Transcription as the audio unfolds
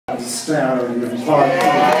sound of part 4.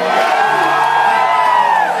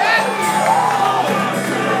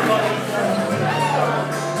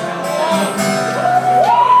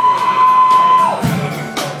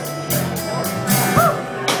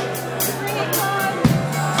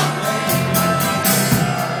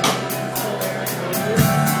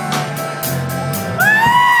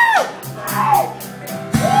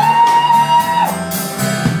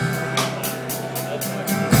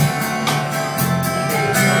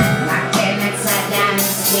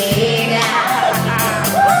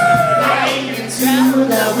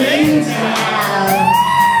 The wind now,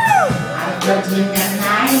 I'm floating at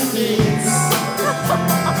high beats.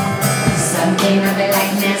 Something of a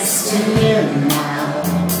likeness to you now.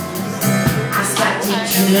 I spotted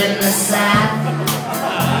you in the sun.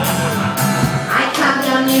 I called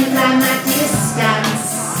your name from a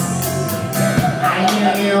distance. I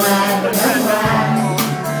knew you were the one.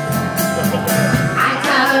 I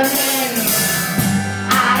called in,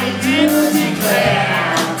 I do declare.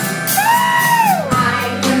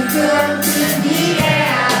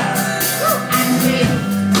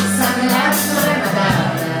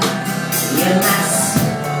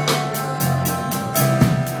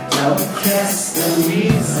 Don't press the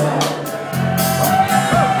reason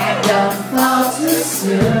and don't fall too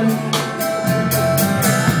soon.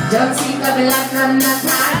 Don't seek a blood from the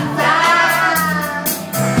panther.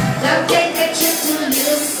 Don't take a trip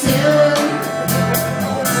too soon.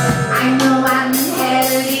 I know I'm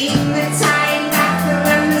heading the time back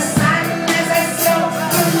from the sun as I soak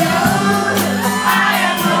alone. I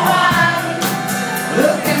am the one who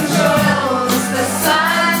controls the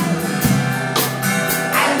sun.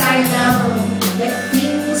 I know that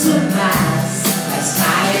things will pass as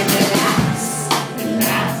time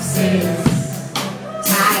elapses.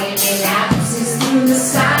 Time elapses through the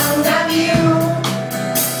sound of you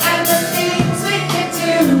and the things we could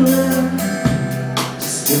do.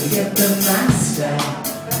 Just to get the master,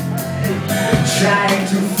 trying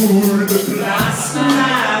to fool the blaster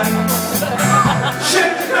man.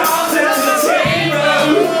 Check the cards at the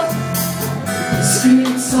table.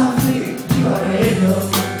 Scream softly, you are able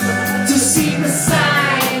to see the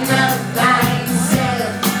sign of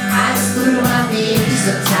thyself as through a maze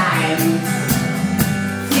of time.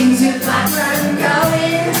 Things you thought were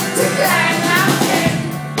going to climb mountain.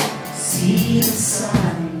 See the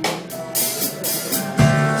sun,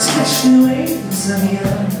 touch the waves of the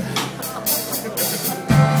earth.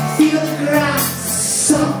 Feel the grass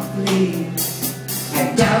softly and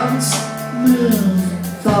don't move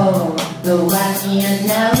for the one you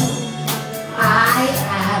know.